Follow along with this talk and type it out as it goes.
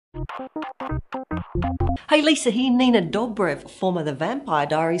Hey Lisa here, Nina Dobrev, former The Vampire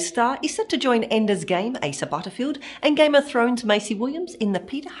Diaries star, is set to join Ender's Game, Asa Butterfield, and Game of Thrones, Maisie Williams, in the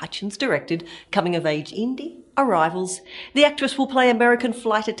Peter Hutchings-directed coming-of-age indie, Arrivals. The actress will play American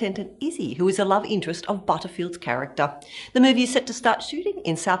flight attendant Izzy, who is a love interest of Butterfield's character. The movie is set to start shooting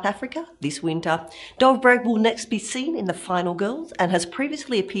in South Africa this winter. Dobrev will next be seen in The Final Girls and has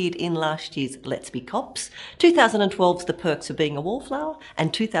previously appeared in last year's Let's Be Cops, 2012's The Perks of Being a Wallflower,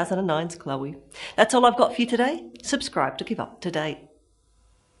 and 2009's Chloe. That's all I've got for you today. Subscribe to keep up to date.